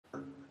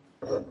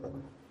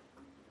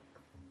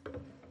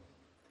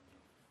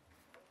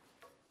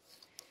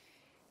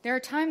There are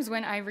times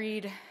when I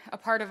read a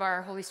part of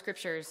our Holy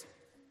Scriptures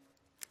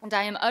and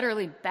I am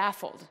utterly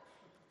baffled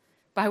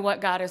by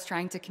what God is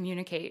trying to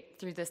communicate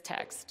through this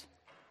text.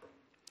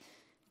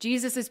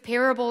 Jesus'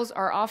 parables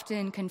are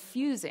often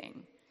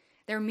confusing.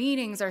 Their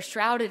meanings are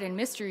shrouded in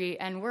mystery,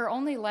 and we're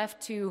only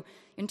left to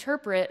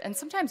interpret and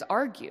sometimes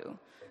argue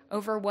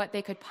over what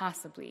they could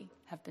possibly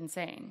have been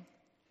saying.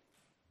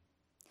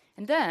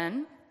 And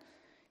then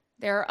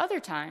there are other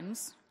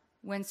times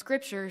when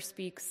Scripture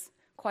speaks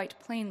quite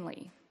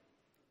plainly.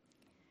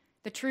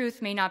 The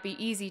truth may not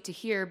be easy to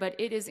hear, but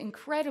it is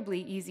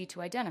incredibly easy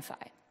to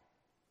identify.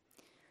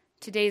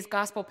 Today's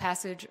gospel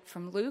passage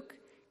from Luke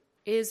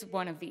is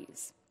one of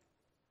these.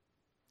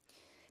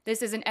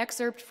 This is an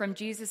excerpt from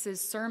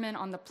Jesus' Sermon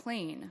on the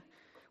Plain,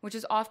 which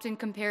is often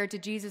compared to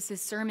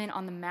Jesus' Sermon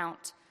on the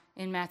Mount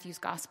in Matthew's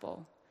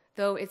gospel,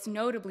 though it's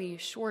notably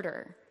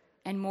shorter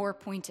and more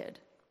pointed.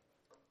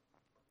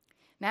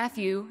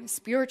 Matthew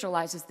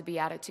spiritualizes the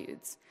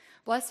Beatitudes.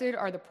 Blessed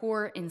are the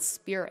poor in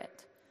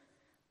spirit.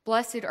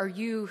 Blessed are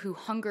you who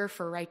hunger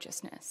for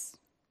righteousness.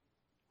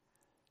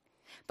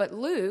 But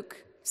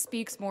Luke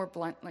speaks more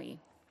bluntly.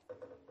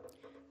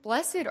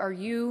 Blessed are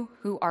you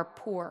who are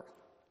poor.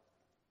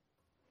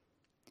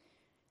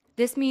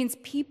 This means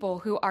people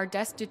who are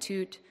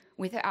destitute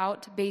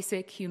without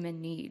basic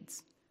human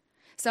needs.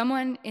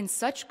 Someone in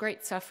such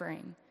great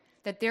suffering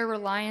that their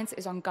reliance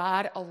is on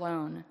God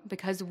alone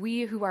because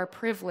we who are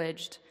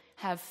privileged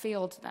have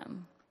failed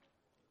them.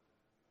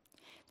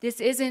 This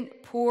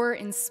isn't poor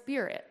in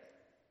spirit.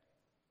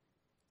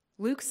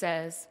 Luke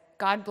says,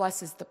 God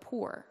blesses the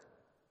poor,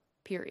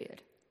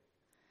 period.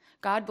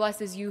 God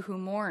blesses you who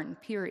mourn,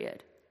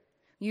 period.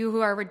 You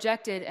who are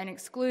rejected and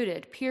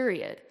excluded,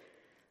 period.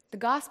 The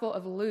Gospel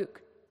of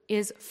Luke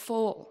is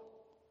full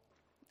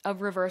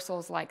of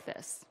reversals like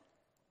this,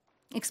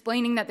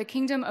 explaining that the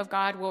kingdom of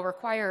God will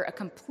require a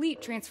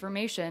complete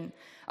transformation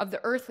of the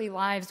earthly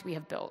lives we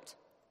have built.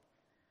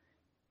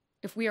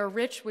 If we are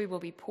rich, we will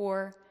be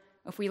poor.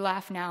 If we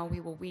laugh now, we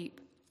will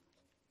weep.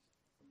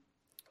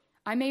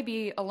 I may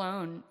be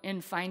alone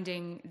in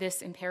finding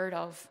this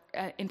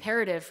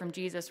imperative from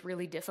Jesus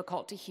really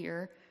difficult to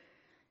hear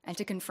and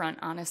to confront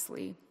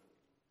honestly.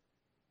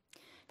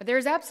 But there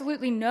is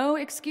absolutely no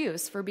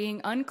excuse for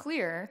being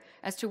unclear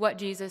as to what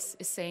Jesus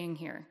is saying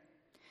here.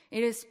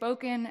 It is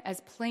spoken as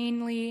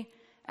plainly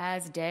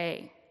as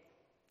day.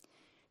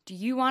 Do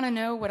you want to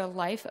know what a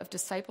life of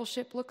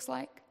discipleship looks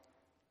like?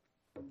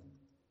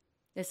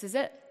 This is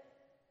it.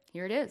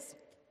 Here it is.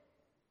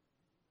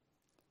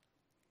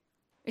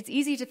 It's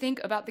easy to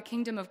think about the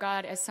kingdom of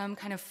God as some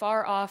kind of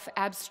far-off,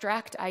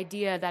 abstract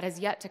idea that has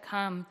yet to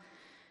come.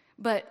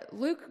 But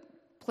Luke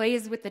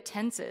plays with the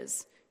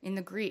tenses in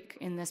the Greek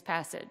in this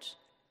passage.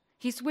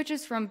 He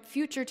switches from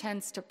future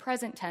tense to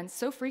present tense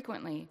so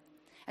frequently,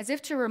 as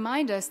if to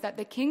remind us that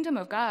the kingdom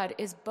of God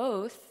is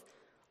both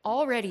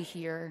already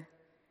here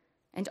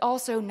and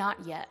also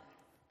not yet.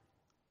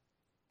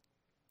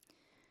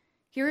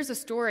 Here is a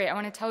story I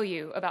want to tell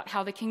you about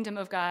how the kingdom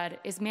of God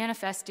is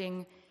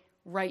manifesting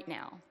right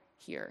now.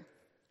 Here.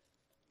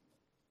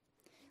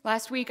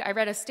 Last week, I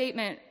read a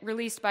statement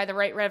released by the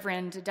Right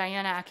Reverend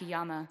Diana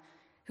Akiyama,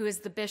 who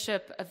is the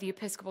bishop of the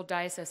Episcopal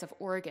Diocese of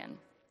Oregon.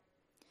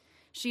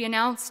 She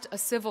announced a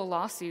civil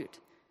lawsuit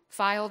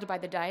filed by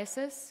the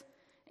diocese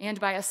and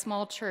by a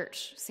small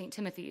church, St.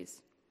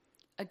 Timothy's,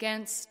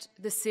 against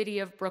the city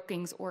of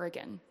Brookings,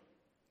 Oregon.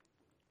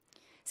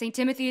 St.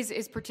 Timothy's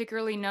is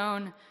particularly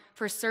known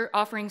for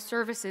offering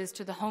services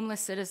to the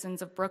homeless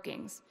citizens of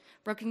Brookings.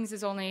 Brookings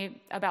is only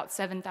about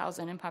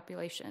 7,000 in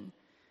population.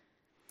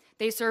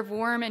 They serve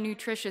warm and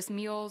nutritious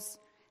meals.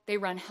 They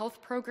run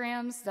health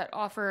programs that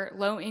offer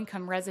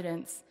low-income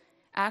residents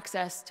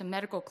access to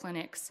medical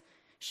clinics,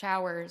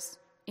 showers,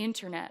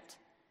 internet,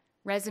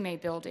 resume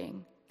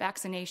building,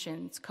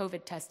 vaccinations,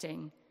 COVID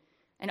testing,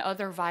 and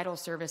other vital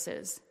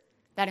services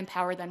that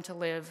empower them to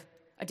live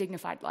a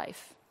dignified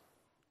life.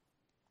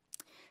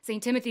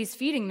 St. Timothy's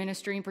feeding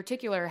ministry in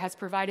particular has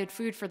provided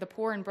food for the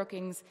poor in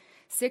Brookings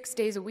 6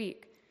 days a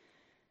week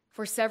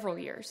for several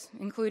years,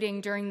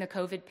 including during the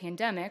COVID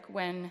pandemic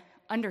when,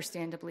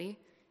 understandably,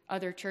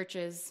 other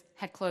churches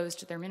had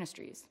closed their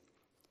ministries.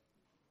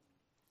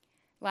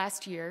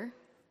 Last year,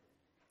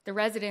 the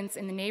residents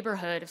in the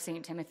neighborhood of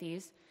St.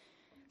 Timothy's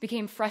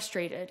became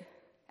frustrated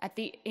at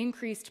the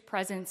increased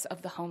presence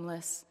of the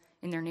homeless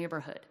in their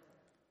neighborhood.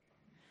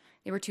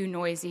 They were too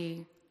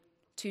noisy,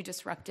 too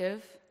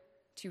disruptive,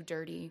 too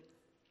dirty.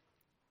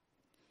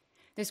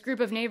 This group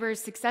of neighbors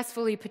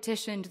successfully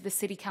petitioned the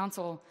city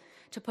council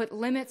to put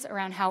limits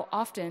around how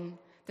often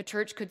the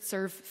church could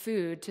serve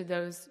food to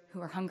those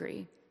who are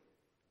hungry.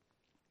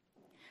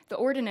 The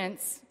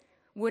ordinance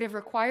would have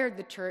required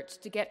the church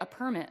to get a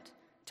permit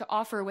to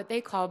offer what they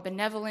call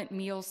benevolent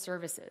meal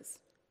services.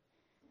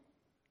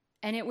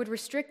 And it would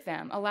restrict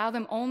them, allow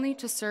them only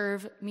to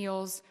serve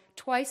meals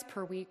twice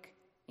per week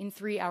in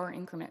 3-hour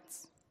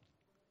increments.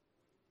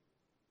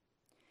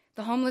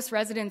 The homeless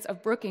residents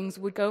of Brookings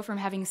would go from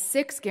having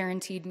 6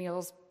 guaranteed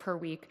meals per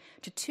week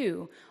to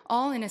 2,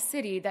 all in a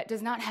city that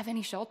does not have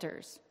any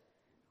shelters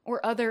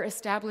or other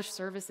established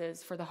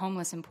services for the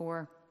homeless and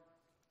poor.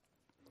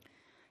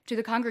 To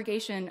the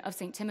congregation of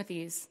St.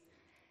 Timothy's,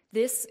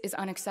 this is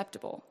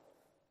unacceptable.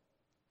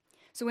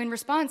 So in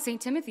response,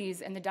 St.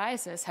 Timothy's and the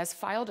diocese has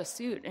filed a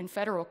suit in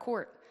federal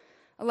court,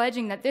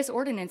 alleging that this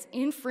ordinance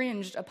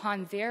infringed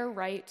upon their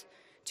right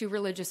to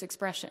religious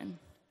expression.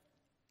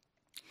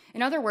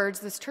 In other words,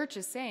 this church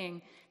is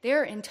saying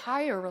their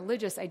entire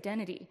religious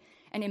identity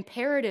and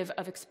imperative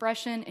of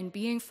expression in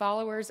being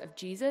followers of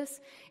Jesus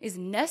is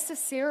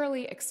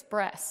necessarily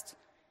expressed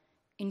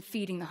in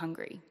feeding the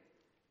hungry.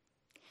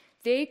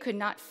 They could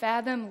not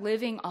fathom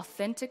living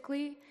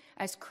authentically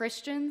as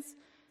Christians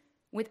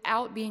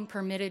without being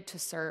permitted to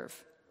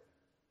serve.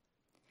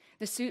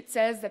 The suit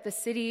says that the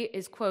city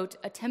is, quote,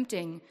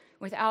 attempting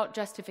without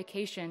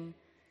justification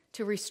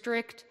to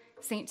restrict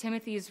St.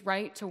 Timothy's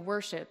right to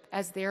worship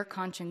as their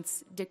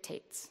conscience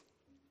dictates.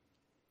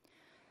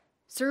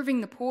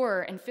 Serving the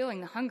poor and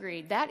filling the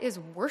hungry, that is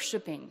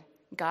worshiping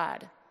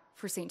God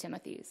for St.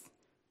 Timothy's.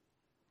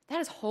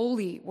 That is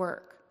holy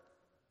work.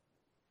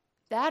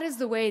 That is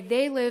the way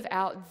they live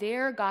out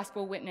their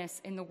gospel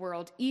witness in the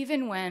world,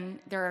 even when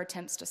there are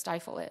attempts to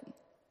stifle it.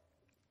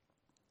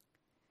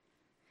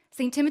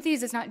 St.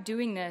 Timothy's is not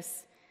doing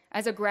this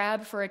as a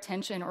grab for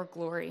attention or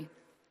glory.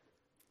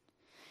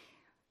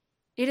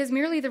 It is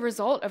merely the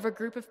result of a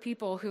group of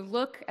people who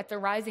look at the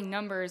rising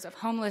numbers of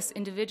homeless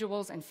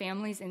individuals and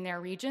families in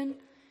their region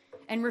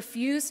and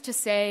refuse to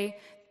say,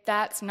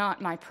 that's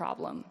not my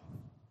problem.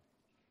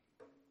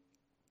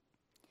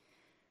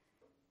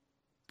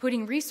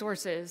 Putting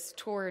resources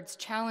towards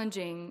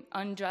challenging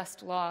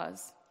unjust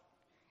laws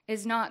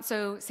is not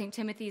so St.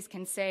 Timothy's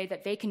can say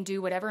that they can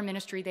do whatever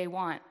ministry they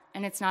want,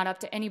 and it's not up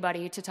to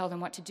anybody to tell them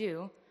what to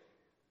do.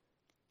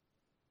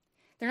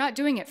 They're not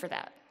doing it for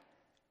that.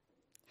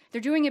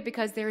 They're doing it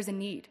because there is a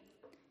need.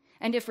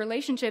 And if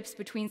relationships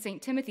between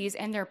St. Timothy's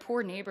and their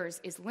poor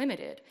neighbors is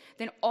limited,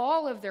 then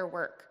all of their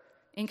work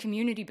in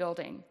community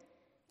building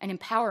and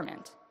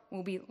empowerment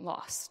will be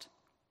lost.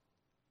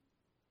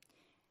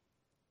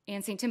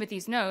 And St.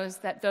 Timothy's knows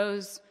that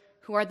those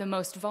who are the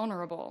most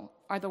vulnerable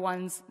are the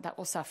ones that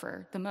will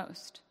suffer the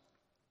most.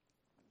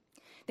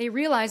 They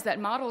realize that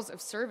models of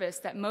service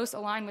that most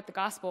align with the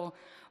gospel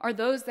are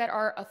those that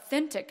are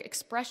authentic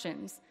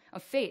expressions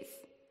of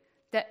faith,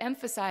 that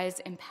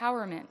emphasize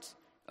empowerment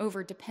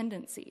over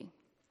dependency,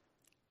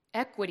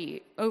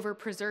 equity over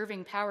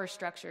preserving power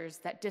structures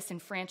that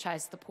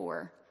disenfranchise the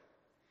poor,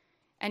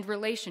 and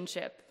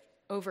relationship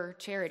over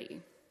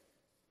charity.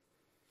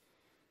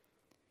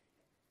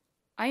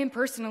 I am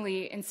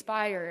personally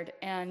inspired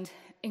and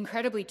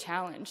incredibly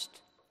challenged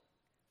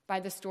by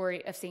the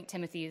story of St.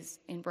 Timothy's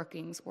in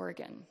Brookings,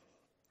 Oregon.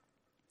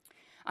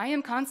 I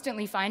am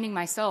constantly finding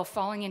myself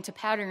falling into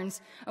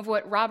patterns of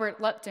what Robert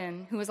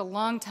Lupton, who is a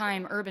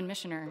longtime urban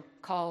missioner,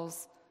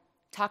 calls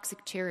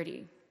toxic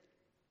charity.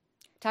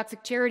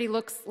 Toxic charity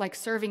looks like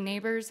serving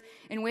neighbors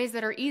in ways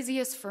that are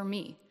easiest for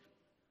me,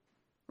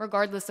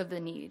 regardless of the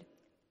need,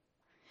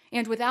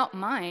 and without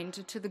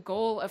mind to the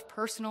goal of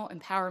personal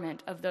empowerment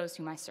of those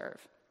whom I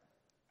serve.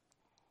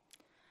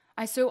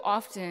 I so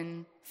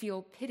often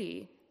feel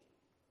pity,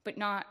 but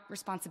not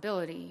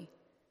responsibility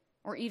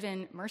or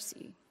even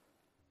mercy.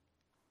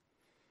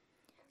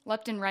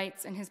 Lupton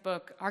writes in his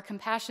book, "Our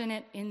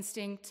compassionate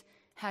instinct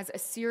has a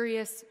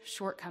serious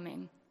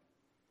shortcoming.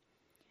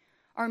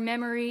 Our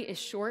memory is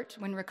short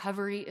when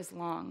recovery is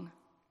long.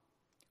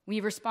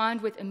 We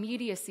respond with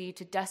immediacy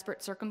to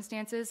desperate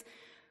circumstances,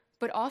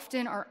 but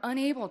often are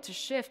unable to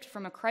shift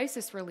from a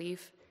crisis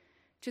relief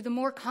to the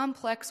more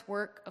complex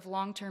work of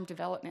long-term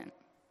development.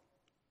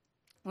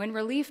 When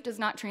relief does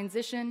not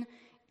transition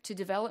to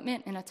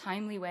development in a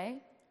timely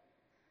way,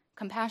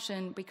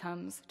 compassion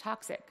becomes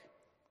toxic."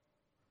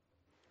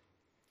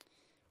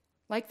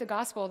 Like the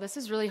gospel, this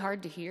is really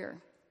hard to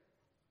hear.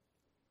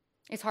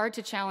 It's hard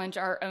to challenge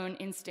our own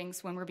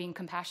instincts when we're being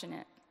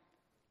compassionate.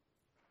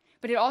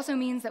 But it also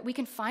means that we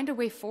can find a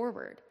way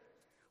forward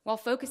while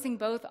focusing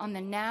both on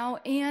the now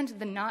and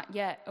the not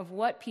yet of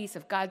what piece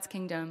of God's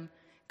kingdom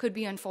could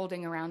be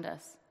unfolding around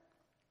us.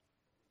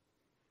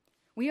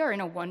 We are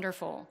in a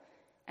wonderful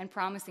and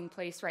promising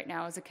place right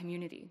now as a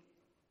community.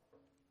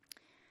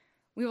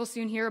 We will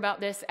soon hear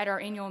about this at our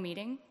annual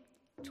meeting,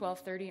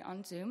 12:30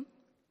 on Zoom.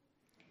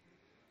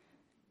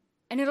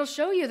 And it'll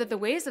show you that the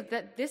ways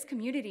that this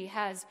community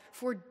has,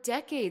 for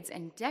decades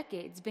and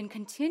decades, been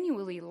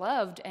continually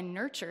loved and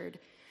nurtured,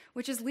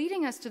 which is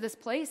leading us to this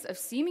place of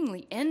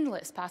seemingly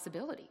endless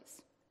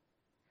possibilities.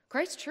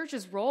 Christ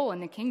Church's role in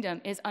the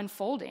kingdom is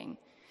unfolding.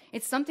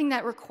 It's something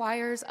that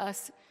requires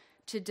us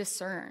to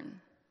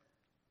discern.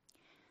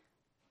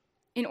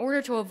 In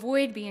order to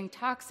avoid being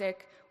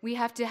toxic, we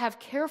have to have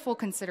careful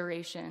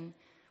consideration.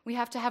 We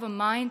have to have a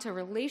mind to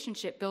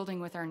relationship building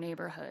with our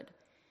neighborhood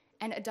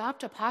and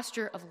adopt a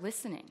posture of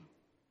listening.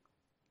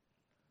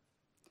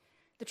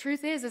 The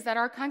truth is that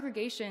our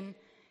congregation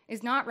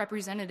is not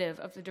representative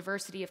of the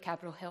diversity of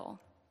Capitol Hill.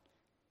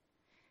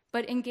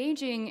 But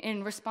engaging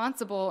in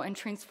responsible and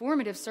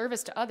transformative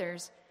service to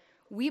others,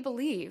 we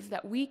believe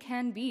that we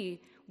can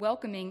be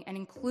welcoming and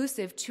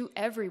inclusive to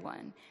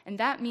everyone. And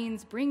that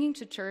means bringing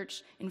to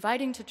church,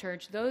 inviting to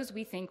church those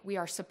we think we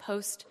are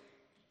supposed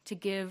to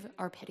give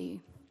our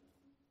pity.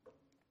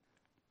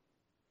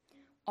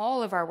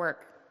 All of our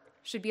work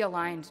should be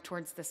aligned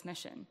towards this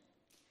mission.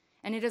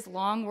 And it is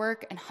long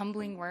work and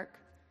humbling work.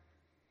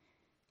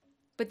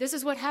 But this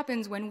is what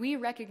happens when we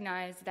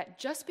recognize that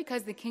just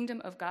because the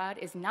kingdom of God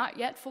is not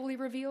yet fully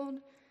revealed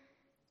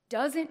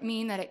doesn't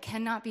mean that it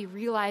cannot be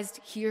realized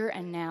here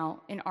and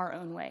now in our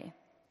own way.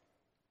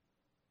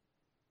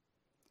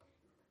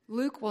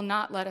 Luke will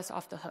not let us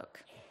off the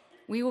hook.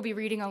 We will be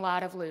reading a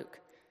lot of Luke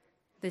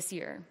this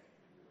year.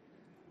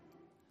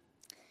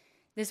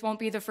 This won't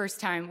be the first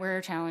time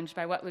we're challenged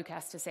by what Luke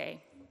has to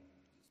say.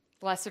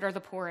 Blessed are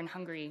the poor and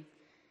hungry.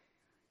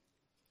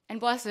 And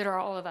blessed are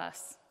all of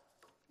us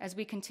as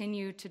we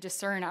continue to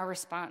discern our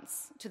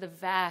response to the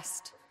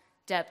vast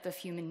depth of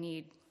human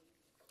need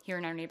here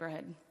in our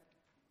neighborhood.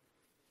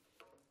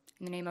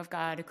 In the name of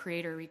God, a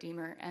creator,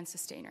 redeemer, and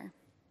sustainer.